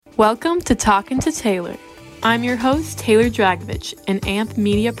Welcome to Talkin' to Taylor. I'm your host, Taylor Dragovich, an AMP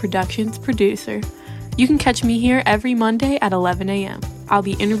Media Productions producer. You can catch me here every Monday at 11 a.m. I'll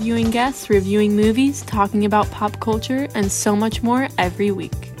be interviewing guests, reviewing movies, talking about pop culture, and so much more every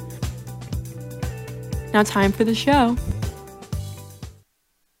week. Now time for the show.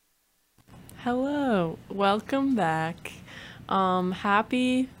 Hello, welcome back.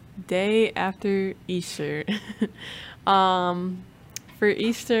 Happy day after Easter. For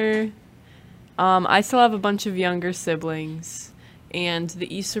Easter, I still have a bunch of younger siblings, and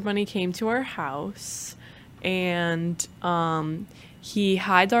the Easter Bunny came to our house, and he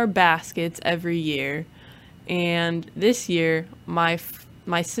hides our baskets every year. And this year, my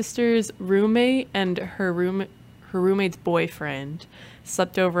sister's roommate and her roommate's boyfriend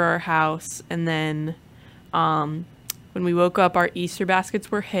slept over our house, and then when we woke up, our Easter baskets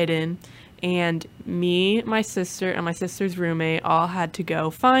were hidden. And me, my sister, and my sister's roommate all had to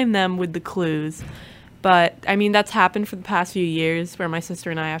go find them with the clues. But, I mean, that's happened for the past few years where my sister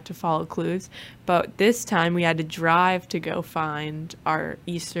and I have to follow clues. But this time we had to drive to go find our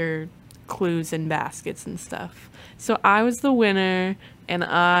Easter clues and baskets and stuff. So I was the winner, and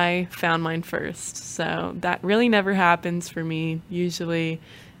I found mine first. So that really never happens for me. Usually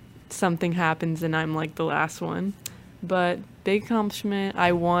something happens and I'm like the last one. But big accomplishment,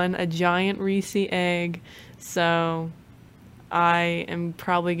 I won a giant Reese egg, so I am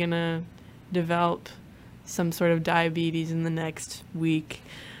probably gonna develop some sort of diabetes in the next week.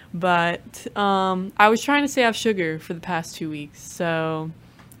 But I was trying to stay off sugar for the past 2 weeks, so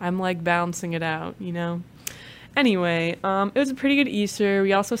I'm like balancing it out, you know? Anyway, it was a pretty good Easter.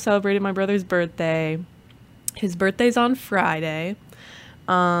 We also celebrated my brother's birthday. His birthday's on Friday.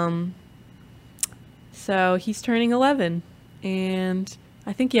 So he's turning 11, and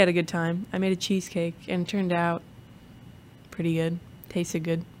I think he had a good time. I made a cheesecake, and it turned out pretty good. Tasted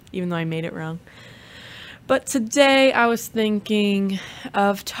good, even though I made it wrong. But today I was thinking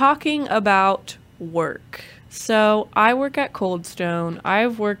of talking about work. So I work at Cold Stone.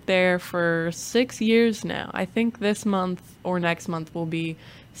 I've worked there for 6 years now. I think this month or next month will be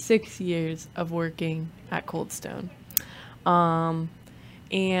 6 years of working at Cold Stone.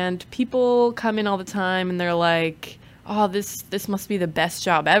 And people come in all the time and they're like, oh, this must be the best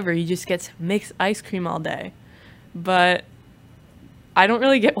job ever. You just get to mix ice cream all day. But I don't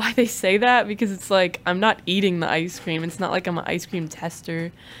really get why they say that, because it's like, I'm not eating the ice cream. It's not like I'm an ice cream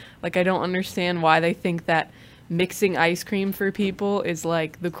tester. Like, I don't understand why they think that mixing ice cream for people is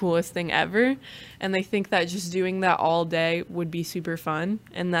like the coolest thing ever. And they think that just doing that all day would be super fun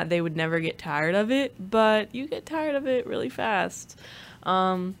and that they would never get tired of it. But you get tired of it really fast.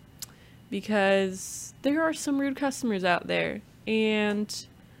 Because there are some rude customers out there, and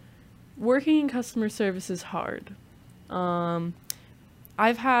working in customer service is hard. I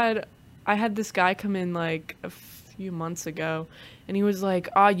had this guy come in like a few months ago, and he was like,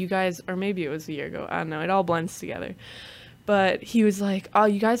 oh, you guys, or maybe it was a year ago, I don't know, it all blends together. But he was like, oh,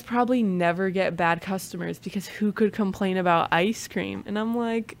 you guys probably never get bad customers, because who could complain about ice cream? And I'm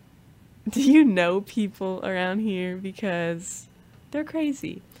like, do you know people around here? Because they're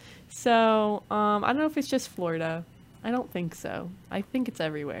crazy. So, I don't know if it's just Florida. I don't think so. I think it's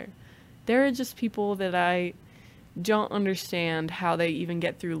everywhere. There are just people that I don't understand how they even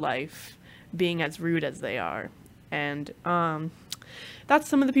get through life being as rude as they are. And, that's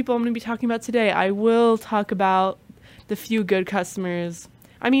some of the people I'm going to be talking about today. I will talk about the few good customers.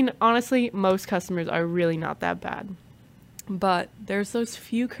 I mean, honestly, most customers are really not that bad. But there's those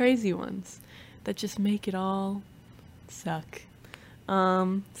few crazy ones that just make it all suck.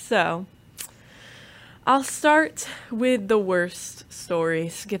 So I'll start with the worst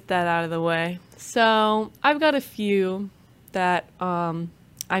stories, get that out of the way. So I've got a few that,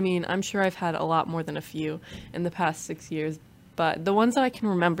 I mean, I'm sure I've had a lot more than a few in the past 6 years, but the ones that I can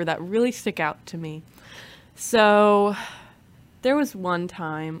remember that really stick out to me. So there was one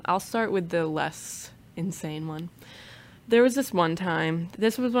time, I'll start with the less insane one. There was this one time,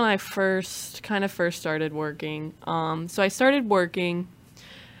 this was when I first started working. So I started working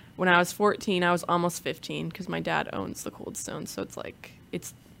when I was 14. I was almost 15 because my dad owns the Cold Stone. So it's like,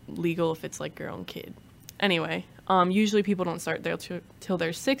 it's legal if it's like your own kid. Anyway, usually people don't start there till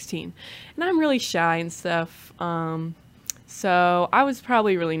they're 16. And I'm really shy and stuff. So I was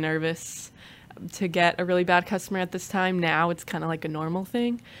probably really nervous to get a really bad customer at this time. Now it's kind of like a normal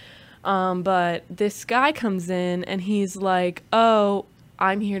thing. But this guy comes in and he's like, oh,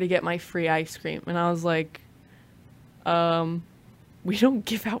 I'm here to get my free ice cream. And I was like, we don't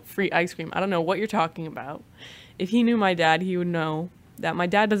give out free ice cream. I don't know what you're talking about. If he knew my dad, he would know that my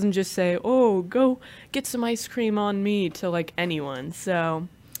dad doesn't just say, oh, go get some ice cream on me to like anyone. So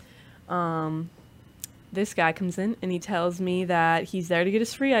This guy comes in and he tells me that he's there to get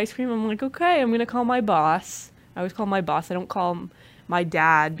his free ice cream. I'm like, okay, I'm going to call my boss. I always call my boss. I don't call my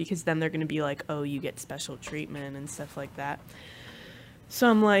dad because then they're going to be like, oh, you get special treatment and stuff like that. So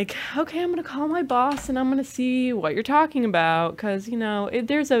I'm like, okay, I'm going to call my boss and I'm going to see what you're talking about. Because,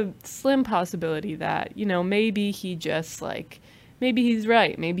 there's a slim possibility that, maybe he just maybe he's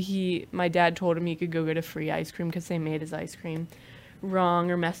right. Maybe my dad told him he could go get a free ice cream because they made his ice cream wrong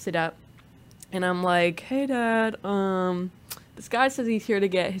or messed it up. And I'm like, hey, Dad, this guy says he's here to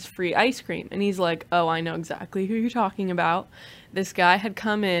get his free ice cream. And he's like, oh, I know exactly who you're talking about. This guy had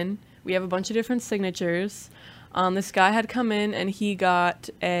come in. We have a bunch of different signatures. This guy had come in and he got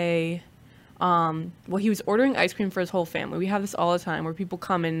he was ordering ice cream for his whole family. We have this all the time where people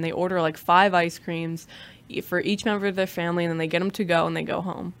come in and they order like 5 ice creams for each member of their family, and then they get them to go and they go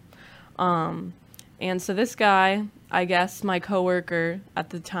home. And so this guy, I guess my coworker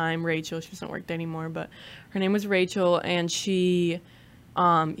at the time, Rachel, she doesn't work there anymore, but her name was Rachel, and he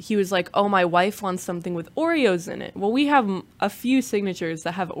was like, oh, my wife wants something with Oreos in it. Well, we have a few signatures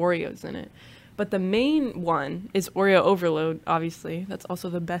that have Oreos in it, but the main one is Oreo Overload, obviously. That's also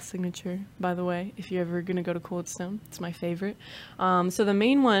the best signature, by the way, if you're ever going to go to Cold Stone. It's my favorite. So the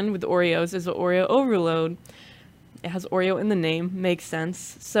main one with the Oreos is the Oreo Overload. It has Oreo in the name, makes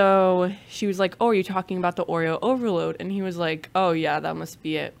sense. So she was like, oh, are you talking about the Oreo Overload? And he was like, oh yeah, that must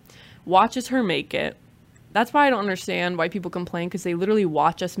be it. Watches her make it. That's why I don't understand why people complain, because they literally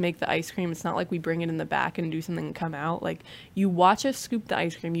watch us make the ice cream. It's not like we bring it in the back and do something and come out. Like, you watch us scoop the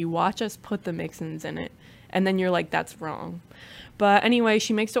ice cream, you watch us put the mix-ins in it, and then you're like, that's wrong. But anyway,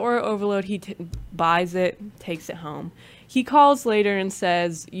 she makes the Oreo Overload, he buys it, takes it home. He calls later and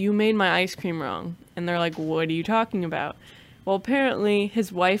says, you made my ice cream wrong. And they're like, what are you talking about? Well, apparently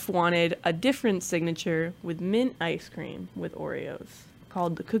his wife wanted a different signature with mint ice cream with Oreos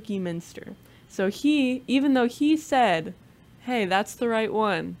called the Cookie Minster. So even though he said, hey, that's the right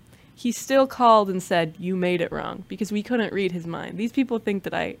one, he still called and said, you made it wrong, because we couldn't read his mind. These people think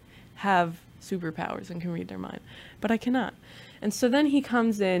that I have superpowers and can read their mind, but I cannot. And so then he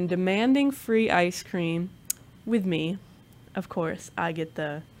comes in demanding free ice cream with me. Of course, I get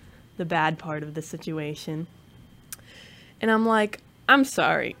the bad part of the situation. And I'm like, I'm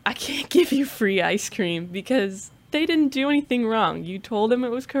sorry, I can't give you free ice cream because they didn't do anything wrong. You told them it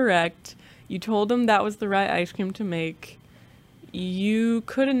was correct. You told them that was the right ice cream to make. You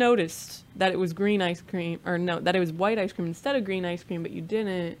could have noticed that it was green ice cream, or no, that it was white ice cream instead of green ice cream, but you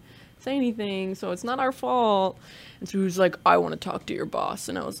didn't say anything, so it's not our fault. And so he was like, I want to talk to your boss.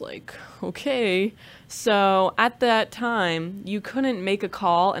 And I was like, okay. So at that time, you couldn't make a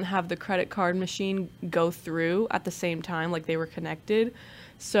call and have the credit card machine go through at the same time, like they were connected.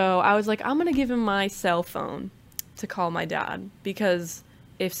 So I was like, I'm going to give him my cell phone to call my dad, because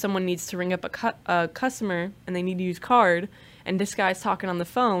if someone needs to ring up a customer and they need to use card and this guy's talking on the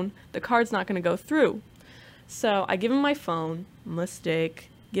phone, the card's not going to go through. So I give him my phone, mistake,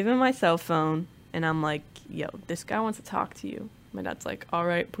 give him my cell phone, and I'm like, yo, this guy wants to talk to you. My dad's like, all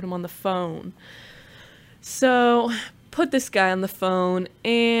right, put him on the phone. So put this guy on the phone,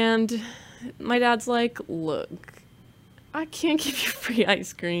 and my dad's like, look, I can't give you free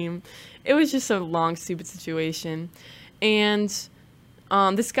ice cream. It was just a long, stupid situation. And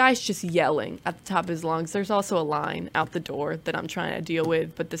this guy's just yelling at the top of his lungs. There's also a line out the door that I'm trying to deal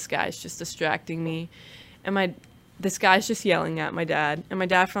with, but this guy's just distracting me. And this guy's just yelling at my dad. And my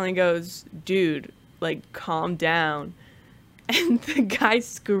dad finally goes, dude, like, calm down. And the guy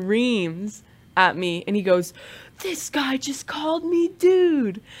screams at me, and he goes, this guy just called me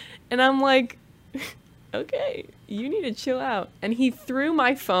dude. And I'm like, okay, you need to chill out. And he threw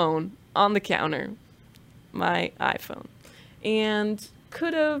my phone on the counter, my iPhone, and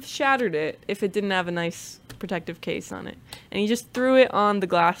could have shattered it if it didn't have a nice protective case on it. And he just threw it on the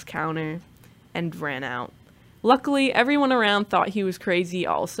glass counter and ran out. Luckily, everyone around thought he was crazy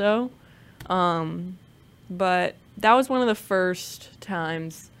also. But that was one of the first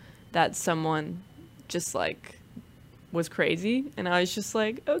times that someone just, like, was crazy. And I was just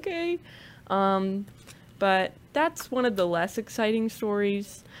like, okay. But that's one of the less exciting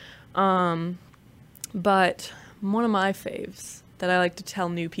stories. But one of my faves that I like to tell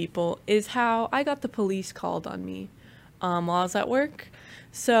new people is how I got the police called on me while I was at work.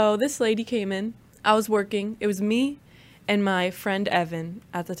 So this lady came in. I was working. It was me and my friend Evan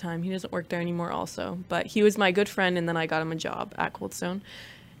at the time. He doesn't work there anymore also, but he was my good friend, and then I got him a job at Cold Stone.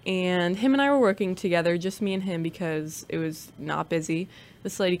 And him and I were working together, just me and him, because it was not busy.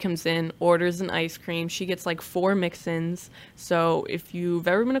 This lady comes in, orders an ice cream. She gets like 4 mix-ins. So if you've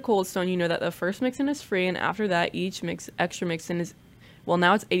ever been to Cold Stone, you know that the first mix-in is free, and after that, each extra mix-in is, Well,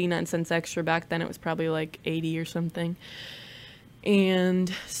 now it's 89 cents extra. Back then it was probably like 80 or something.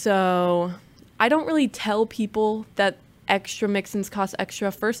 And so I don't really tell people that extra mix-ins cost extra,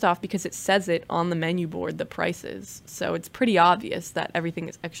 first off, because it says it on the menu board, the prices. So it's pretty obvious that everything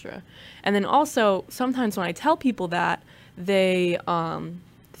is extra. And then also, sometimes when I tell people that, they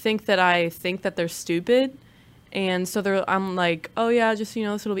think that they're stupid. And so I'm like, oh yeah, just, you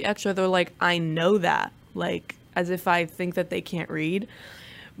know, this will be extra. They're like, I know that. Like, as if I think that they can't read.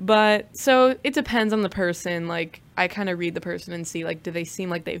 But so it depends on the person. Like, I kind of read the person and see, like, do they seem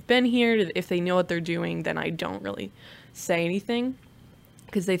like they've been here? If they know what they're doing, then I don't really say anything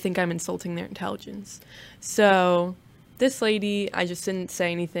because they think I'm insulting their intelligence. So this lady, I just didn't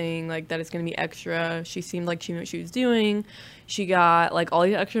say anything like that it's going to be extra. She seemed like she knew what she was doing. She got like all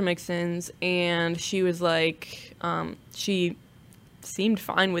these extra mix-ins, and she was like, she seemed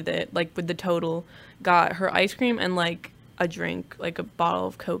fine with it, like with the total. Got her ice cream and like a drink, like a bottle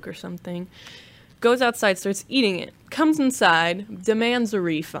of Coke or something. Goes outside, starts eating it. Comes inside, demands a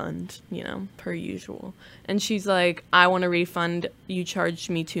refund, you know, per usual. And she's like, I want a refund. You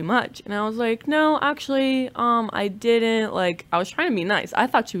charged me too much. And I was like, no, actually, I didn't. Like, I was trying to be nice. I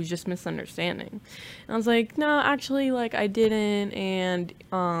thought she was just misunderstanding. And I was like, no, actually, like, I didn't. And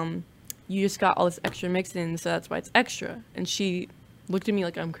you just got all this extra mixed in, so that's why it's extra. And she looked at me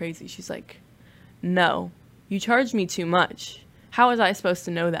like I'm crazy. She's like, no, you charged me too much. How was I supposed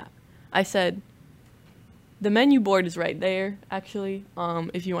to know that? I said, the menu board is right there, actually,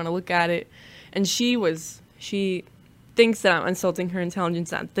 if you want to look at it. And she thinks that I'm insulting her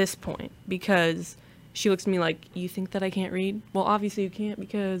intelligence at this point, because she looks at me like, you think that I can't read? Well, obviously you can't,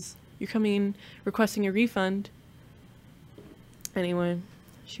 because you're coming requesting a refund. Anyway,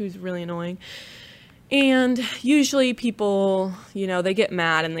 she was really annoying. And usually people, you know, they get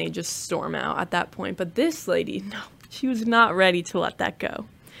mad and they just storm out at that point. But this lady, no, she was not ready to let that go.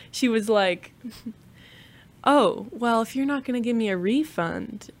 She was like, oh, well, if you're not going to give me a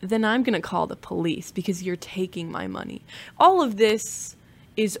refund, then I'm going to call the police because you're taking my money. All of this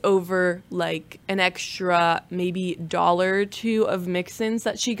is over like an extra maybe $1 or $2 of mix-ins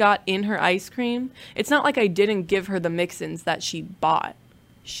that she got in her ice cream. It's not like I didn't give her the mix-ins that she bought.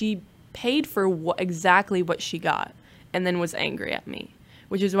 She paid for exactly what she got and then was angry at me,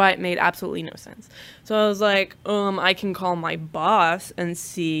 which is why it made absolutely no sense. So I was like, I can call my boss and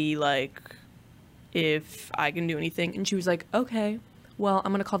see like if I can do anything. And she was like, okay, well,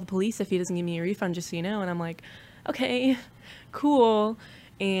 I'm gonna call the police if he doesn't give me a refund, just so you know. And I'm like, okay, cool.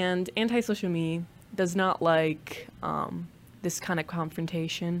 And Antisocial Me does not like this kind of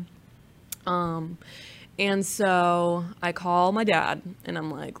confrontation. And so I call my dad and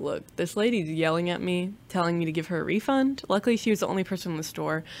I'm like, look, this lady's yelling at me, telling me to give her a refund. Luckily, she was the only person in the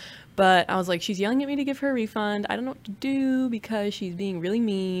store. But I was like, she's yelling at me to give her a refund. I don't know what to do because she's being really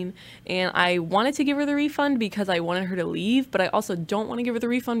mean. And I wanted to give her the refund because I wanted her to leave. But I also don't want to give her the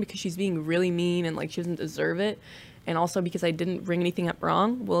refund because she's being really mean and like she doesn't deserve it. And also because I didn't bring anything up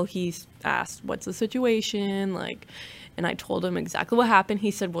wrong. Well, he asked, what's the situation? Like, and I told him exactly what happened.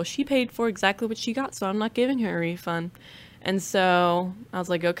 He said, well, she paid for exactly what she got, so I'm not giving her a refund. And so I was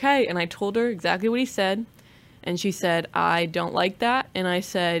like, okay. And I told her exactly what he said. And she said, I don't like that. And I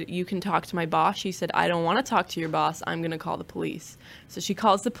said, you can talk to my boss. She said, I don't want to talk to your boss. I'm going to call the police. So she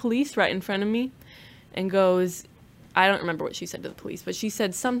calls the police right in front of me and goes, I don't remember what she said to the police, but she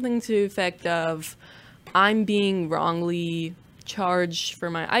said something to the effect of, I'm being wrongly charged for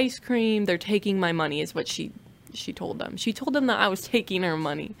my ice cream. They're taking my money is what she told them. She told them that I was taking her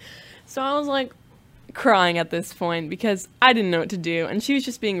money. So I was like crying at this point because I didn't know what to do. And she was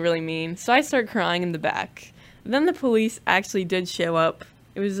just being really mean. So I started crying in the back. Then the police actually did show up.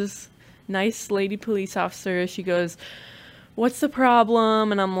 It was this nice lady police officer. She goes, what's the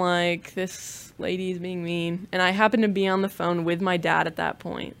problem? And I'm like, this lady is being mean. And I happened to be on the phone with my dad at that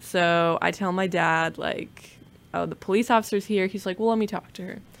point. So I tell my dad, like, oh, the police officer's here. He's like, well, let me talk to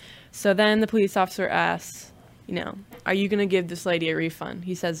her. So then the police officer asks, you know, are you going to give this lady a refund?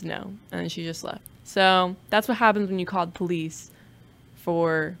 He says no. And then she just left. So that's what happens when you call the police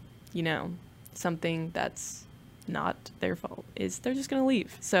for, you know, something that's not their fault, is they're just gonna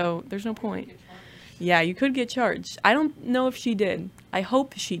leave. So there's no point. Yeah, you could get charged. I don't know if she did. I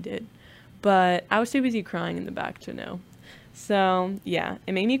hope she did, but I was too busy crying in the back to know. So yeah,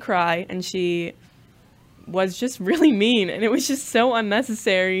 it made me cry, and she was just really mean, and it was just so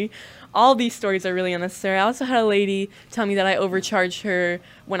unnecessary. All these stories are really unnecessary. I also had a lady tell me that I overcharged her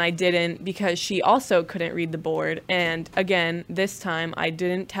when I didn't because she also couldn't read the board. And again, this time I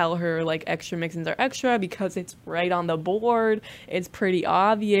didn't tell her like extra mix-ins are extra because it's right on the board. It's pretty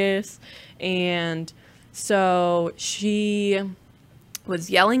obvious. And so she was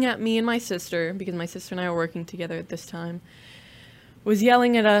yelling at me and my sister, because my sister and I were working together at this time, was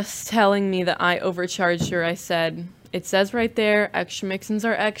yelling at us, telling me that I overcharged her. I said, it says right there, extra mix-ins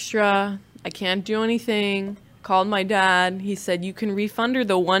are extra. I can't do anything. Called my dad. He said, you can refund her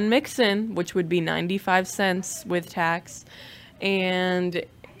the one mix-in, which would be 95 cents with tax. And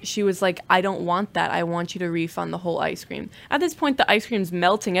she was like, I don't want that. I want you to refund the whole ice cream. At this point, the ice cream's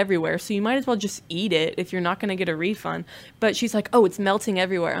melting everywhere, so you might as well just eat it if you're not going to get a refund. But she's like, oh, it's melting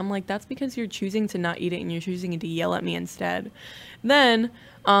everywhere. I'm like, that's because you're choosing to not eat it and you're choosing to yell at me instead. Then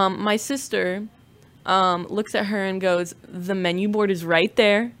my sister looks at her and goes, the menu board is right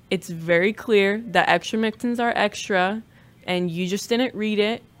there. It's very clear that extra mix-ins are extra, and you just didn't read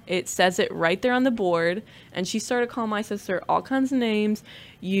it. It says it right there on the board. And she started calling my sister all kinds of names.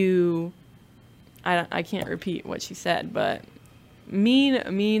 I can't repeat what she said, but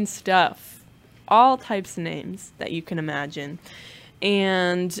mean stuff. All types of names that you can imagine.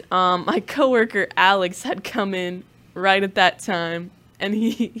 And my coworker Alex had come in right at that time, and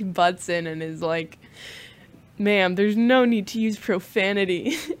he butts in and is like, ma'am, there's no need to use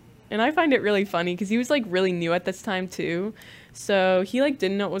profanity. And I find it really funny because he was like really new at this time too. So he like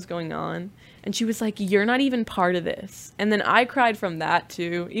didn't know what was going on. And she was like, you're not even part of this. And then I cried from that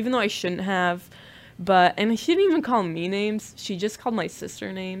too, even though I shouldn't have. And she didn't even call me names. She just called my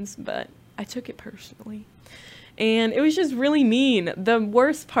sister names, but I took it personally. And it was just really mean. The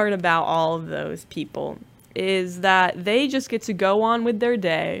worst part about all of those people is that they just get to go on with their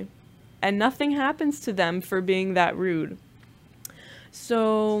day and nothing happens to them for being that rude.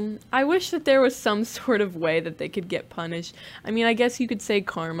 So I wish that there was some sort of way that they could get punished. I mean, I guess you could say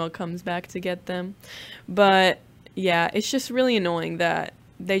karma comes back to get them. But yeah, it's just really annoying that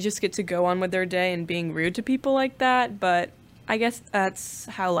they just get to go on with their day and being rude to people like that. But I guess that's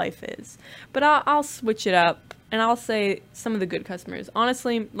how life is. But I'll switch it up and I'll say some of the good customers.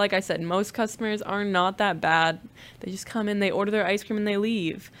 Honestly, like I said, most customers are not that bad. They just come in, they order their ice cream, and they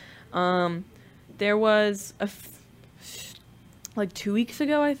leave. There was like 2 weeks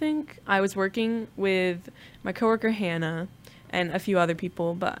ago, I think, I was working with my coworker Hannah and a few other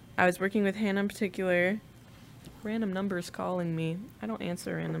people, but I was working with Hannah in particular. Random numbers calling me. I don't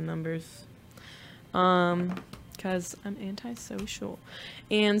answer random numbers because I'm antisocial.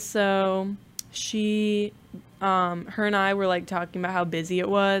 And so she, her and I were like talking about how busy it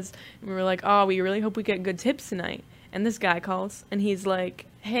was, and we were like, oh, we really hope we get good tips tonight. And this guy calls and he's like,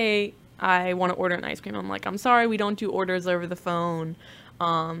 hey, I want to order an ice cream. I'm like, I'm sorry, we don't do orders over the phone,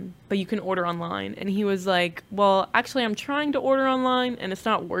 but you can order online. And he was like, well, actually, I'm trying to order online and it's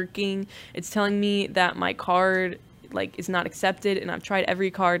not working. It's telling me that my card like is not accepted, and I've tried every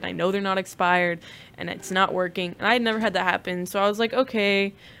card and I know they're not expired and it's not working. And I had never had that happen. So I was like,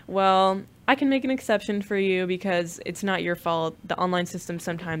 okay, well, I can make an exception for you because it's not your fault. The online system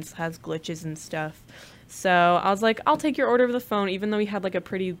sometimes has glitches and stuff. So I was like, I'll take your order over the phone, even though we had like a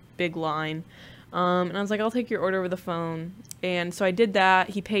pretty big line. And I was like, I'll take your order over the phone. And so I did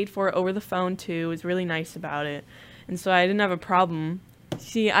that. He paid for it over the phone too. He was really nice about it. And so I didn't have a problem.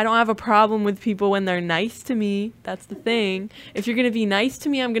 See, I don't have a problem with people when they're nice to me. That's the thing. If you're going to be nice to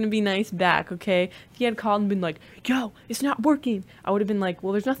me, I'm going to be nice back, okay? If he had called and been like, yo, it's not working, I would have been like,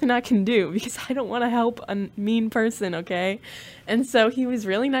 well, there's nothing I can do because I don't want to help a mean person, okay? And so he was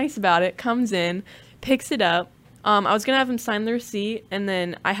really nice about it, comes in, picks it up. I was going to have him sign the receipt, and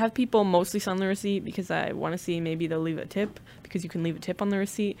then I have people mostly sign the receipt because I want to see maybe they'll leave a tip, because you can leave a tip on the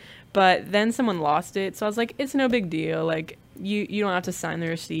receipt. But then someone lost it, so I was like, it's no big deal. Like, you don't have to sign the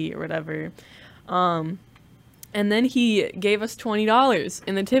receipt or whatever. And then he gave us $20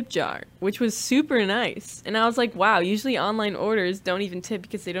 in the tip jar, which was super nice. And I was like, wow, usually online orders don't even tip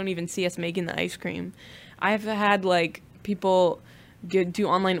because they don't even see us making the ice cream. I've had, like, people do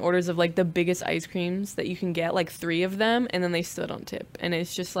online orders of like the biggest ice creams that you can get, like 3 of them, and then they still don't tip, and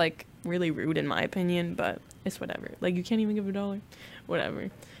it's just like really rude in my opinion, but it's whatever. Like, you can't even give $1, whatever.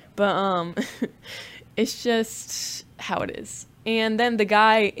 But it's just how it is. And then the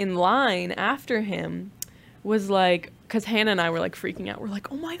guy in line after him was like, because Hannah and I were like freaking out, we're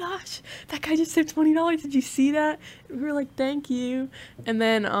like, oh my gosh, that guy just tipped $20, did you see that? And we were like, thank you. And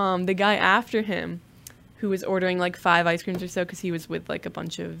then the guy after him, who was ordering like 5 ice creams or so, because he was with like a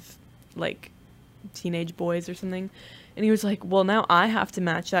bunch of like teenage boys or something, and he was like, well, now I have to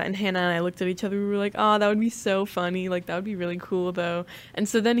match that. And Hannah and I looked at each other, we were like, oh, that would be so funny, like that would be really cool though. And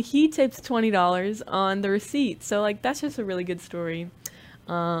so then he tips $20 on the receipt. So like, that's just a really good story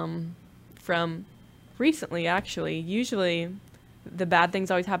from recently, actually. Usually the bad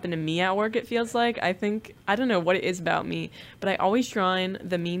things always happen to me at work, it feels like. I don't know what it is about me, but I always join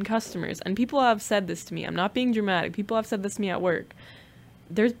the mean customers. And people have said this to me. I'm not being dramatic. People have said this to me at work.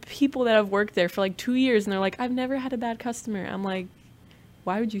 there's people that have worked there for like 2 years and they're like, I've never had a bad customer. I'm like,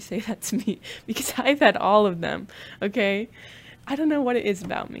 why would you say that to me? Because I've had all of them, okay? I don't know what it is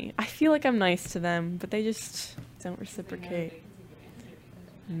about me. I feel like I'm nice to them, but they just don't reciprocate.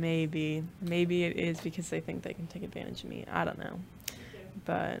 Maybe it is because they think they can take advantage of me. I don't know.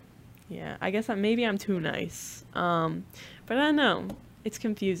 But yeah, I guess maybe I'm too nice. But I don't know. It's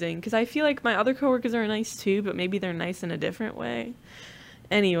confusing because I feel like my other coworkers are nice too, but maybe they're nice in a different way.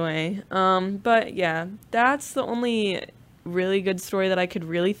 Anyway, but yeah, that's the only really good story that I could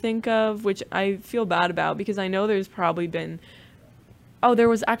really think of, which I feel bad about because I know there's probably been. Oh, there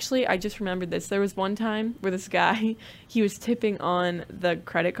was actually, I just remembered this. There was one time where this guy, he was tipping on the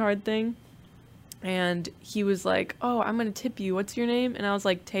credit card thing. And he was like, oh, I'm going to tip you. What's your name? And I was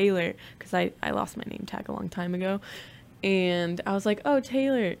like, Taylor. Because I lost my name tag a long time ago. And I was like, oh,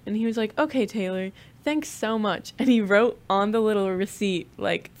 Taylor. And he was like, okay, Taylor. Thanks so much. And he wrote on the little receipt,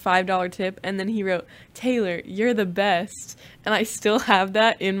 like, $5 tip. And then he wrote, Taylor, you're the best. And I still have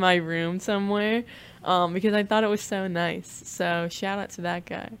that in my room somewhere. Because I thought it was so nice. So shout out to that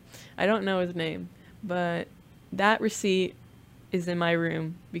guy. I don't know his name, but that receipt is in my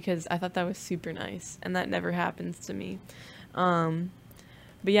room because I thought that was super nice, and that never happens to me. But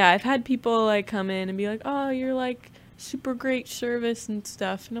yeah, I've had people like come in and be like, oh, you're like super great service and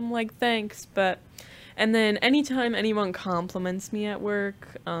stuff, and I'm like, thanks. And then anytime anyone compliments me at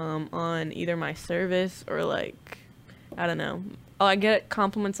work on either my service or like, I don't know, I get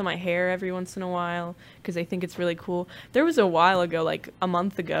compliments on my hair every once in a while because I think it's really cool. There was a while ago, like a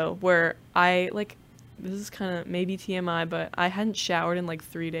month ago, where this is kind of maybe TMI, but I hadn't showered in like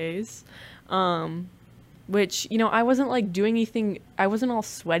 3 days, which, you know, I wasn't like doing anything. I wasn't all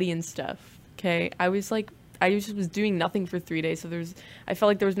sweaty and stuff. Okay. I just was doing nothing for 3 days. So I felt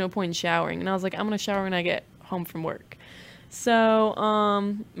like there was no point in showering, and I was like, I'm going to shower when I get home from work. So,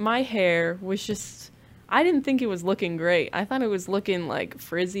 my hair was just, I didn't think it was looking great. I thought it was looking like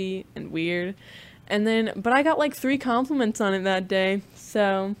frizzy and weird. But I got like 3 compliments on it that day.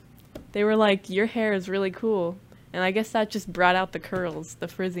 So they were like, your hair is really cool. And I guess that just brought out the curls, the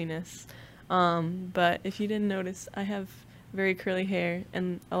frizziness. But if you didn't notice, I have very curly hair,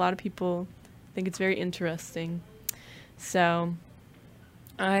 and a lot of people think it's very interesting. So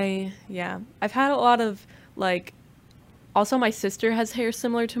I've had a lot of like, also my sister has hair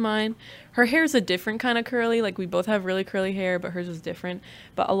similar to mine. Her hair is a different kind of curly, like we both have really curly hair, but hers is different.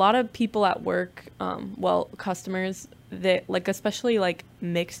 But a lot of people at work, customers, that like, especially like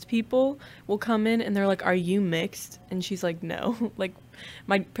mixed people will come in and they're like, are you mixed? And she's like, no. Like,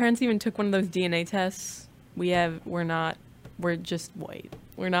 my parents even took one of those DNA tests. We're just white.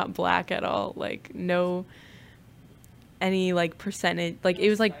 We're not black at all. Like, no any like percentage, like it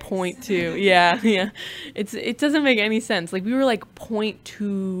was like 0.2. yeah it doesn't make any sense. Like, we were like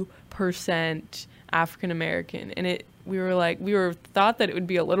 0.2% African American, and we were thought that it would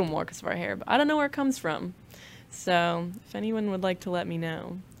be a little more because of our hair, but I don't know where it comes from. So if anyone would like to let me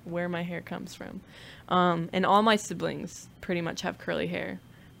know where my hair comes from. And all my siblings pretty much have curly hair,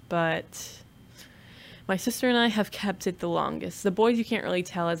 but my sister and I have kept it the longest. The boys, you can't really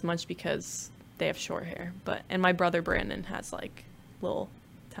tell as much because they have short hair, and my brother Brandon has like little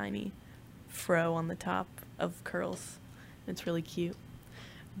tiny fro on the top of curls. It's really cute.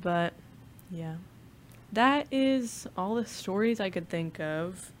 But yeah, that is all the stories I could think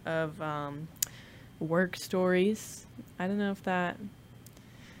of work stories. I don't know if I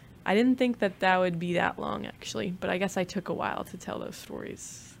didn't think that would be that long actually, but I guess I took a while to tell those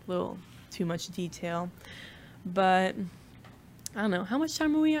stories. A little too much detail. But I don't know, how much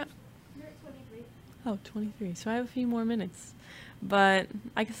time are we at? Oh, 23. So I have a few more minutes. But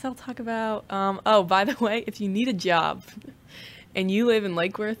I guess I'll talk about, oh, by the way, if you need a job and you live in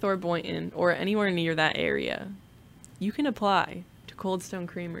Lake Worth or Boynton or anywhere near that area, you can apply to Cold Stone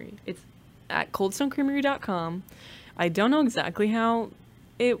Creamery. It's at coldstonecreamery.com. I don't know exactly how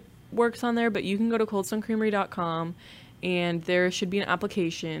it works on there, but you can go to coldstonecreamery.com and there should be an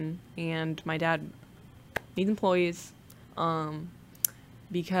application, and my dad needs employees.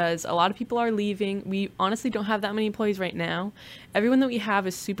 Because a lot of people are leaving. We honestly don't have that many employees right now. Everyone that we have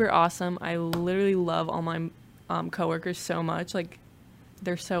is super awesome. I literally love all my coworkers so much. Like,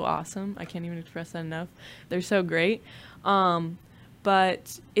 they're so awesome. I can't even express that enough. They're so great.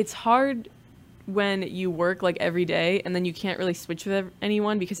 But it's hard when you work like every day and then you can't really switch with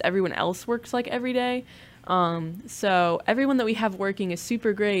anyone because everyone else works like every day. So everyone that we have working is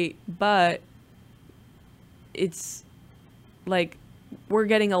super great, but it's like, we're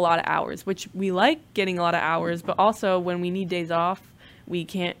getting a lot of hours, which we like getting a lot of hours, but also when we need days off, we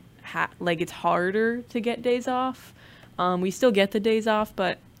can't it's harder to get days off. We still get the days off,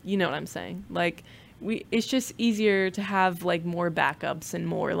 but you know what I'm saying. Like, it's just easier to have like more backups and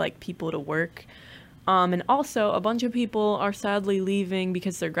more like people to work. And also, a bunch of people are sadly leaving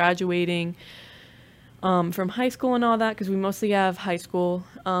because they're graduating from high school and all that, because we mostly have high school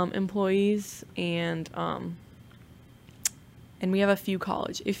employees, and we have a few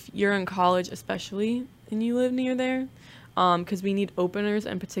college. If you're in college especially and you live near there, because we need openers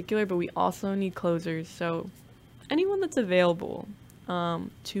in particular, but we also need closers. So anyone that's available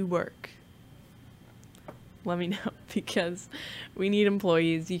to work, let me know, because we need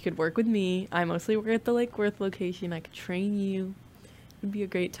employees. You could work with me. I mostly work at the Lake Worth location. I could train you. It would be a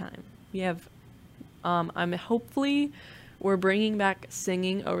great time. We have hopefully we're bringing back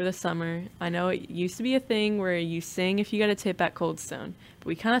singing over the summer. I know it used to be a thing where you sing if you got a tip at Cold Stone, but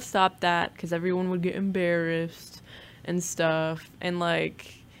we kind of stopped that because everyone would get embarrassed and stuff, and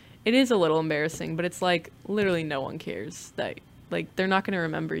like, it is a little embarrassing, but it's like literally no one cares. That, like, they're not going to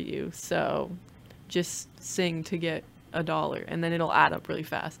remember you, so just sing to get $1, and then it'll add up really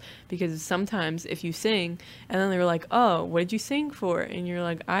fast. Because sometimes if you sing and then they're like, oh, what did you sing for? And you're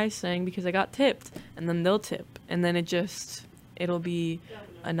like, I sang because I got tipped, and then they'll tip, and then it'll be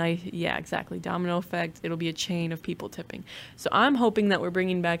a nice, yeah, exactly, domino effect. It'll be a chain of people tipping. So I'm hoping that we're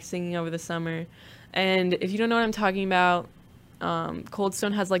bringing back singing over the summer. And if you don't know what I'm talking about, Cold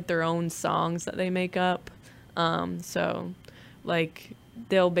Stone has like their own songs that they make up. So like,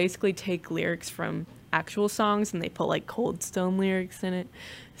 they'll basically take lyrics from actual songs and they put like Cold Stone lyrics in it.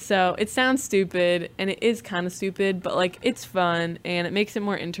 So it sounds stupid, and it is kind of stupid, but like, it's fun and it makes it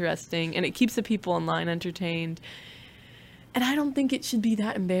more interesting, and it keeps the people in line entertained. And I don't think it should be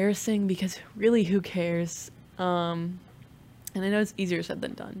that embarrassing, because really, who cares? And I know it's easier said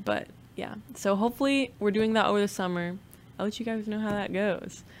than done, but yeah. So hopefully we're doing that over the summer. I'll let you guys know how that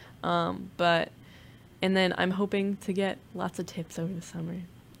goes. And then I'm hoping to get lots of tips over the summer,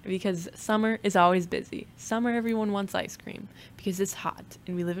 because summer is always busy. Summer, everyone wants ice cream because it's hot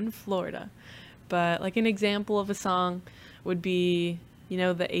and we live in Florida. But like, an example of a song would be, you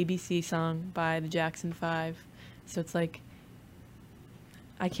know, the ABC song by the Jackson 5. So it's like,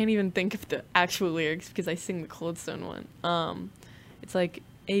 I can't even think of the actual lyrics because I sing the Cold Stone one. It's like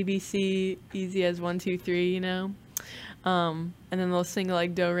ABC, easy as 1, 2, 3, you know? And then they'll sing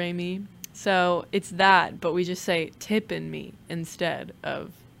like do, re, mi. So it's that, but we just say tippin' me instead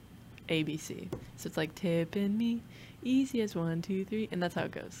of ABC. So it's like tippin' me, easy as 1, 2, 3, and that's how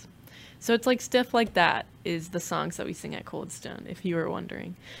it goes. So it's like stuff like that is the songs that we sing at Cold Stone, if you were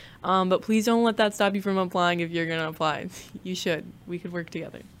wondering. But please don't let that stop you from applying if you're gonna apply. You should. We could work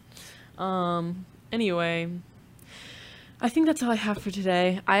together. Anyway, I think that's all I have for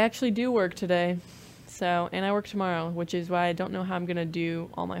today. I actually do work today. So, and I work tomorrow, which is why I don't know how I'm gonna do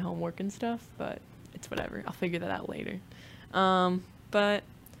all my homework and stuff, but it's whatever. I'll figure that out later. But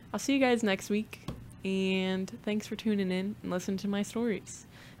I'll see you guys next week, and thanks for tuning in and listening to my stories.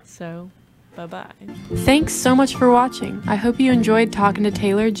 So, bye-bye. Thanks so much for watching. I hope you enjoyed talking to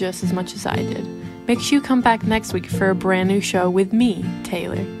Taylor just as much as I did. Make sure you come back next week for a brand new show with me,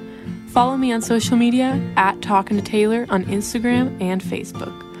 Taylor. Follow me on social media at Talking to Taylor on Instagram and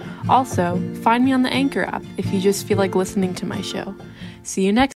Facebook. Also, find me on the Anchor app if you just feel like listening to my show. See you next